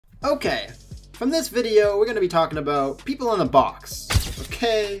Okay, from this video, we're going to be talking about people in the box,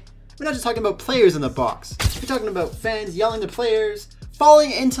 okay? We're not just talking about players in the box. We're talking about fans yelling at players,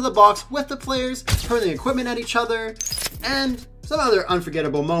 falling into the box with the players, hurling equipment at each other, and some other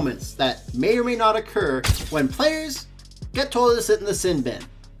unforgettable moments that may or may not occur when players get told to sit in the sin bin.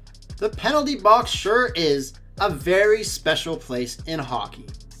 The penalty box sure is a very special place in hockey.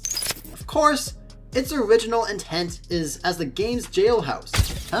 Of course, its original intent is as the game's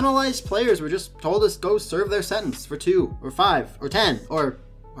jailhouse. Penalized players were just told to go serve their sentence for 2 or 5 or 10 or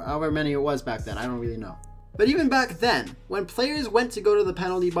however many it was back then, I don't really know. But even back then, when players went to go to the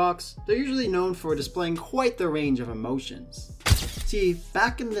penalty box, they're usually known for displaying quite the range of emotions. See,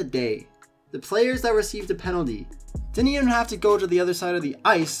 back in the day, the players that received a penalty didn't even have to go to the other side of the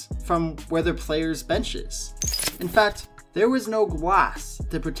ice from where their players' bench is. In fact, there was no glass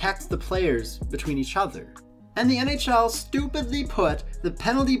to protect the players between each other. And the NHL stupidly put the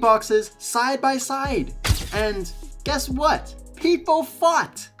penalty boxes side by side. And guess what? People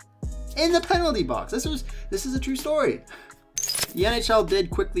fought in the penalty box. This is a true story. The NHL did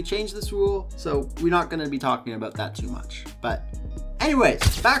quickly change this rule, so we're not going to be talking about that too much. But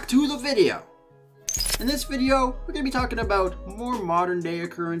anyways, back to the video. In this video, we're going to be talking about more modern day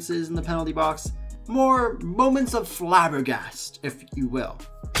occurrences in the penalty box, more moments of flabbergast, if you will.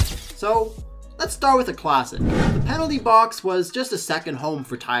 So let's start with a classic. The penalty box was just a second home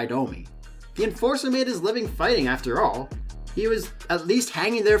for Ty Domi. The enforcer made his living fighting after all. He was at least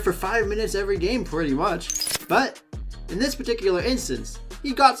hanging there for 5 minutes every game pretty much. But in this particular instance,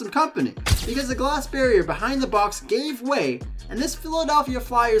 he got some company because the glass barrier behind the box gave way and this Philadelphia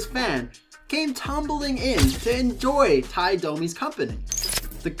Flyers fan came tumbling in to enjoy Ty Domi's company.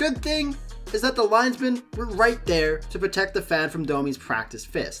 The good thing is that the linesmen were right there to protect the fan from Domi's practiced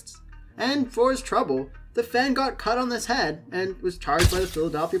fists. And for his trouble, the fan got cut on his head and was charged by the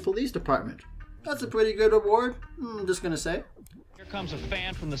Philadelphia Police Department. That's a pretty good award, I'm just gonna say. Here comes a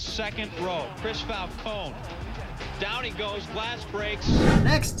fan from the second row, Chris Falcone. Down he goes, glass breaks.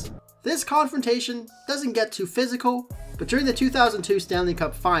 Next, this confrontation doesn't get too physical, but during the 2002 Stanley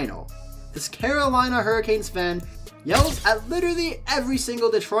Cup Final, this Carolina Hurricanes fan yells at literally every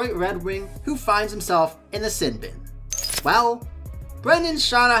single Detroit Red Wing who finds himself in the sin bin. Well, Brendan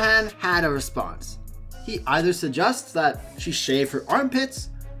Shanahan had a response. He either suggests that she shaved her armpits,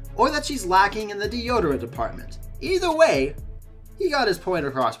 or that she's lacking in the deodorant department. Either way, he got his point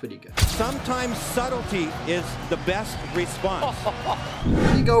across pretty good. Sometimes subtlety is the best response.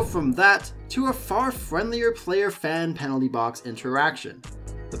 We go from that to a far friendlier player-fan penalty box interaction.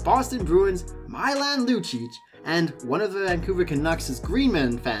 The Boston Bruins' Milan Lucic and one of the Vancouver Canucks'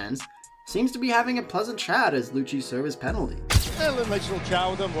 Greenman fans seems to be having a pleasant chat as Lucic serves his penalty. A nice little chat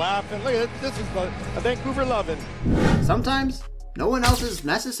with them, laughing. Look, this is a Vancouver loving. Sometimes, no one else is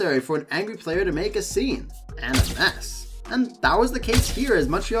necessary for an angry player to make a scene and a mess. And that was the case here as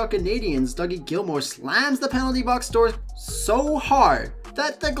Montreal Canadiens' Dougie Gilmour slams the penalty box door so hard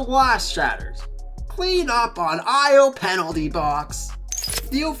that the glass shatters. Clean up on aisle penalty box.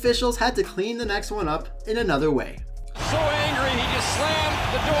 The officials had to clean the next one up in another way. So angry, he just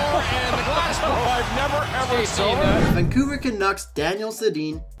slammed the door and the glass broke. I've never ever seen that. Vancouver Canucks' Daniel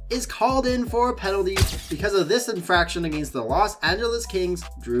Sedin is called in for a penalty because of this infraction against the Los Angeles Kings'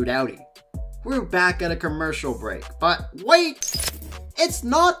 Drew Doughty. We're back at a commercial break, but wait! It's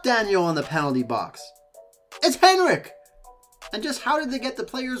not Daniel in the penalty box. It's Henrik! And just how did they get the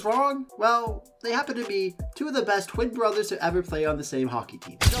players wrong? Well, they happen to be two of the best twin brothers to ever play on the same hockey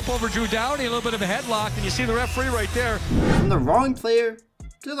team. Jump over Drew Doughty, a little bit of a headlock, and you see the referee right there. From the wrong player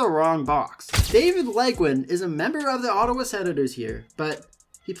to the wrong box. David Legwin is a member of the Ottawa Senators here, but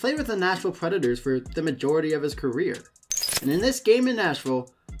he played with the Nashville Predators for the majority of his career. And in this game in Nashville,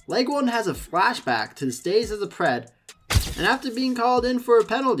 Legwin has a flashback to his days as a Pred, and after being called in for a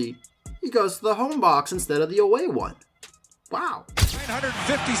penalty, he goes to the home box instead of the away one. Wow.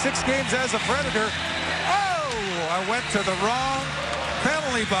 956 games as a Predator. Oh, I went to the wrong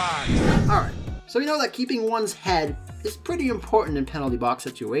penalty box. Alright, so we know that keeping one's head is pretty important in penalty box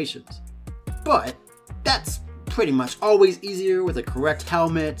situations. But that's pretty much always easier with a correct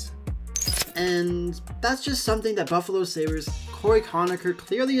helmet. And that's just something that Buffalo Sabres Corey Conacher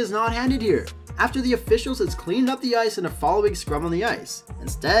clearly is not handed here, after the officials has cleaned up the ice in a following scrum on the ice.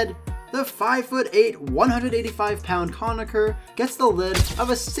 Instead, the 5'8", 185-pound Conacher gets the lid of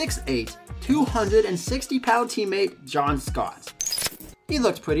a 6'8", 260-pound teammate John Scott. He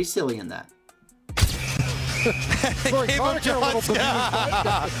looks pretty silly in that.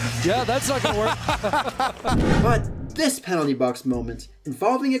 Yeah, that's not gonna work. But this penalty box moment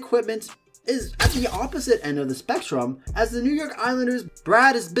involving equipment is at the opposite end of the spectrum as the New York Islanders'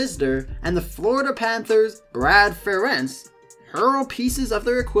 Brad Isbister and the Florida Panthers' Brad Ferentz hurl pieces of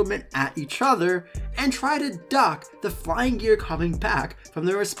their equipment at each other and try to duck the flying gear coming back from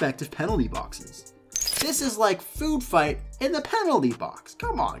their respective penalty boxes. This is like food fight in the penalty box.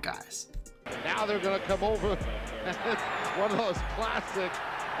 Come on, guys. Now they're going to come over. One of those classic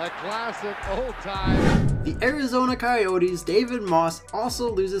old time. The Arizona Coyotes' David Moss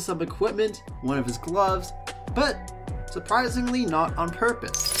also loses some equipment, one of his gloves, but surprisingly not on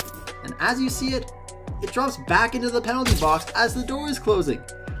purpose. And as you see it, it drops back into the penalty box as the door is closing.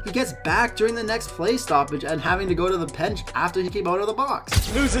 He gets back during the next play stoppage and having to go to the bench after he came out of the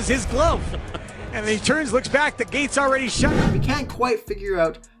box. Loses his glove. And he turns, looks back, the gate's already shut. We can't quite figure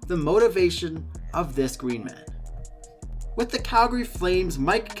out the motivation of this Green Man. With the Calgary Flames'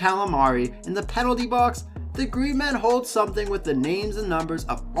 Mike Calamari in the penalty box, the Green Man holds something with the names and numbers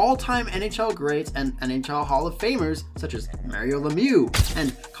of all-time NHL greats and NHL Hall of Famers such as Mario Lemieux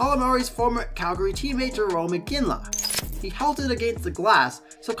and Calamari's former Calgary teammate Jerome McGinley. He held it against the glass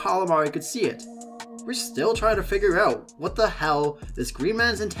so Calamari could see it. We're still trying to figure out what the hell this Green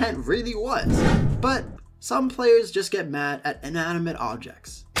Man's intent really was, but some players just get mad at inanimate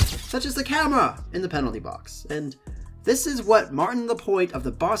objects, such as the camera in the penalty box, and this is what Martin Lapointe of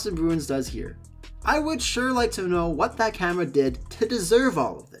the Boston Bruins does here. I would sure like to know what that camera did to deserve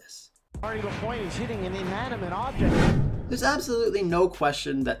all of this. Martin Lapointe is hitting an inanimate object. There's absolutely no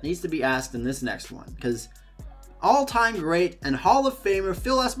question that needs to be asked in this next one, because all-time great and Hall of Famer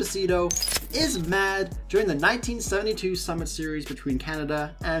Phil Esposito is mad during the 1972 Summit Series between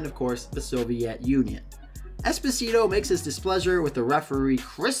Canada and, of course, the Soviet Union. Esposito makes his displeasure with the referee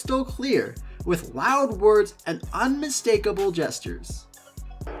crystal clear with loud words and unmistakable gestures.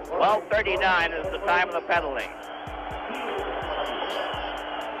 12:39 is the time of the penalty.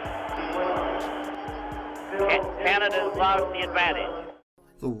 Canada's lost the advantage.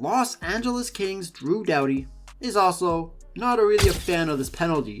 The Los Angeles Kings' Drew Doughty is also not really a fan of this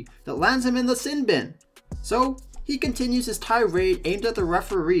penalty that lands him in the sin bin. So he continues his tirade aimed at the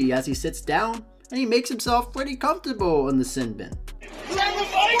referee as he sits down, and he makes himself pretty comfortable in the sin bin.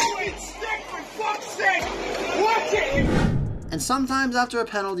 And sometimes after a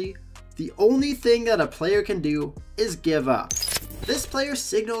penalty, the only thing that a player can do is give up. This player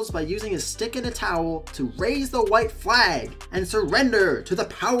signals by using his stick and a towel to raise the white flag and surrender to the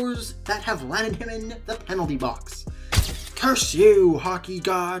powers that have landed him in the penalty box. Curse you, hockey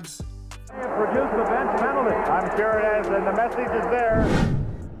gods. Produce the bench penalty. I'm sure it is, and the message is there.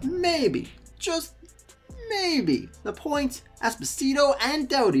 Maybe, just maybe, Lapointe, Esposito, and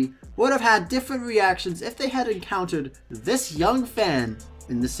Doughty would have had different reactions if they had encountered this young fan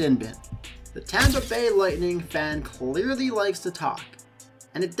in the sin bin. The Tampa Bay Lightning fan clearly likes to talk,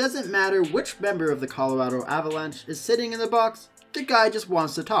 and it doesn't matter which member of the Colorado Avalanche is sitting in the box, the guy just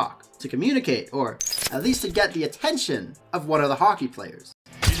wants to talk, to communicate, or at least to get the attention of one of the hockey players.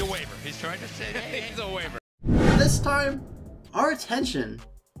 He's a waiver. He's trying to say, hey, he's a waiver. This time, our attention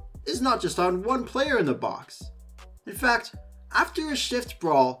is not just on one player in the box. In fact, after a shift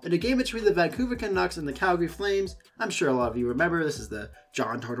brawl in a game between the Vancouver Canucks and the Calgary Flames, I'm sure a lot of you remember, this is the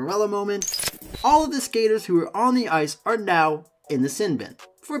John Tortorella moment, all of the skaters who were on the ice are now in the sin bin,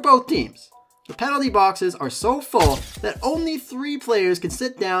 for both teams. The penalty boxes are so full that only 3 players can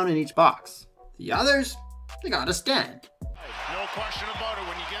sit down in each box. The others, they gotta stand. No question about it,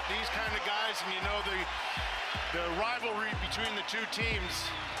 when you get these kind of guys and you know the rivalry between the two teams,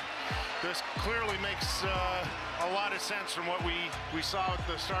 this clearly makes a lot of sense from what we saw with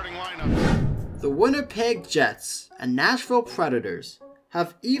the starting lineup. The Winnipeg Jets and Nashville Predators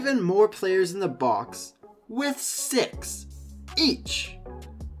have even more players in the box, with 6 each.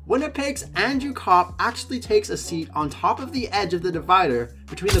 Winnipeg's Andrew Kopp actually takes a seat on top of the edge of the divider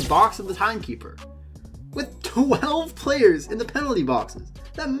between the box and the timekeeper. With 12 players in the penalty boxes,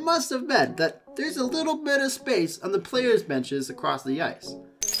 that must have meant that there's a little bit of space on the players' benches across the ice.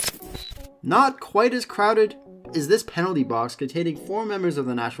 Not quite as crowded is this penalty box containing 4 members of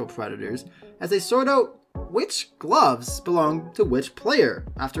the Nashville Predators as they sort out which gloves belong to which player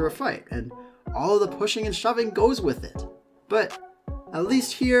after a fight, and all of the pushing and shoving goes with it. But at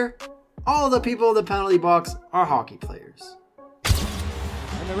least here, all the people in the penalty box are hockey players.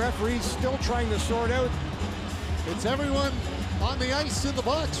 And the referee's still trying to sort out. It's everyone on the ice in the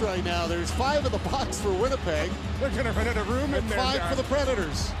box right now. There's 5 in the box for Winnipeg. They're going to run out of room in And there. 5 for the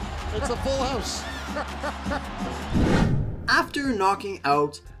Predators. It's a full house. After knocking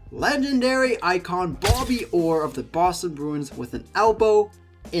out legendary icon Bobby Orr of the Boston Bruins with an elbow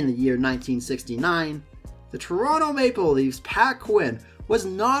in the year 1969, the Toronto Maple Leafs' Pat Quinn was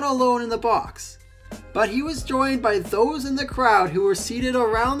not alone in the box, but he was joined by those in the crowd who were seated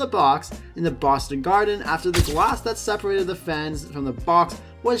around the box in the Boston Garden after the glass that separated the fans from the box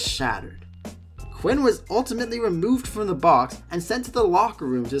was shattered. Quinn was ultimately removed from the box and sent to the locker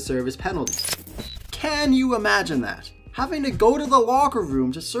room to serve his penalty. Can you imagine that? Having to go to the locker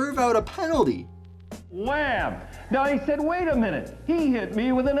room to serve out a penalty. Wham! Now he said, wait a minute, he hit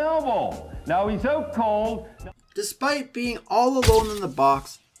me with an elbow. Now he's out cold. Despite being all alone in the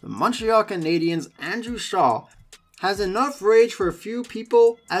box, the Montreal Canadiens' Andrew Shaw has enough rage for a few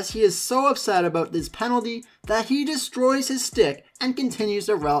people as he is so upset about this penalty that he destroys his stick and continues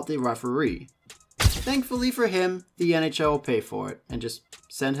to rout the referee. Thankfully for him, the NHL will pay for it and just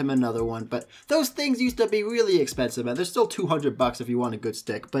send him another one, but those things used to be really expensive, and they're still $200 if you want a good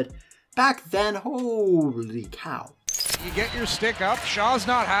stick, but back then, holy cow. You get your stick up, Shaw's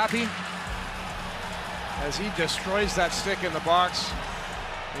not happy as he destroys that stick in the box.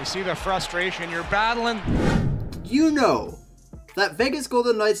 You see the frustration, you're battling. You know that Vegas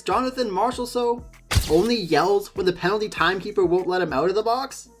Golden Knights' Jonathan Marchessault only yells when the penalty timekeeper won't let him out of the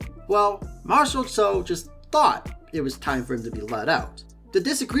box? Well, Marchessault just thought it was time for him to be let out. The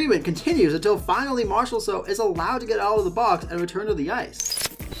disagreement continues until finally Marchessault is allowed to get out of the box and return to the ice.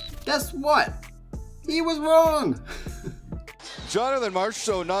 Guess what? He was wrong! Jonathan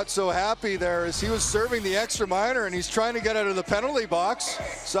Marchessault not so happy there as he was serving the extra minor and he's trying to get out of the penalty box.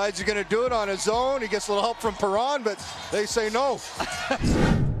 Decides he's going to do it on his own. He gets a little help from Perron, but they say no.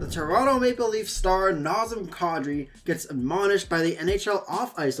 The Toronto Maple Leafs star Nazem Kadri gets admonished by the NHL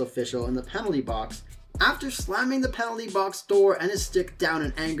off-ice official in the penalty box after slamming the penalty box door and his stick down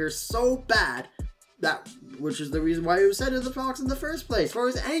in anger so bad which is the reason why he was sent to the box in the first place, for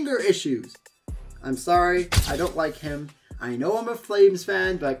his anger issues. I'm sorry, I don't like him. I know I'm a Flames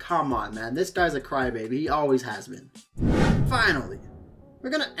fan, but come on, man. This guy's a crybaby. He always has been. Finally,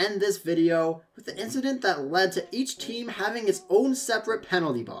 we're gonna end this video with the incident that led to each team having its own separate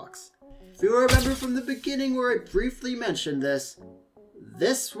penalty box. If you remember from the beginning where I briefly mentioned this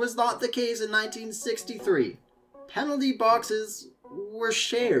was not the case in 1963. Penalty boxes were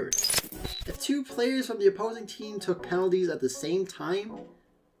shared. If two players from the opposing team took penalties at the same time,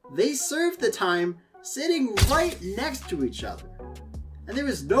 they served the time sitting right next to each other. And there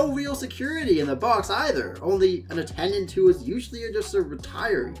was no real security in the box either, only an attendant who was usually just a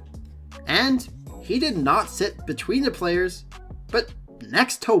retiree. And he did not sit between the players, but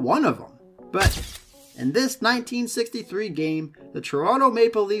next to one of them. But in this 1963 game, the Toronto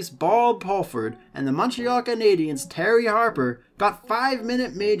Maple Leafs' Bob Pulford and the Montreal Canadiens' Terry Harper got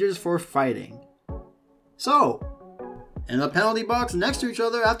 5-minute majors for fighting. So, in the penalty box next to each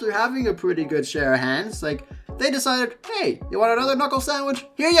other after having a pretty good share of hands, they decided, hey, you want another knuckle sandwich?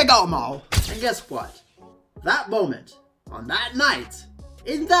 Here you go, Mo. And guess what? That moment, on that night,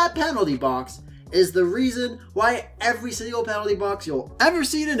 in that penalty box, is the reason why every single penalty box you'll ever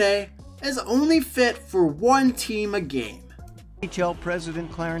see today is only fit for one team a game. NHL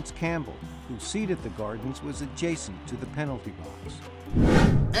President Clarence Campbell, whose seat at the Gardens was adjacent to the penalty box.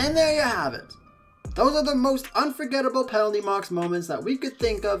 And there you have it. Those are the most unforgettable penalty box moments that we could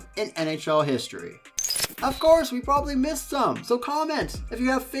think of in NHL history. Of course, we probably missed some, so comment if you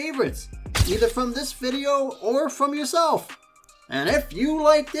have favorites, either from this video or from yourself. And if you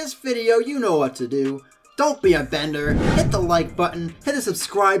like this video, you know what to do. Don't be a bender, hit the like button, hit the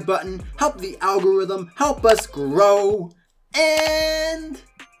subscribe button, help the algorithm, help us grow, and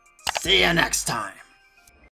see you next time.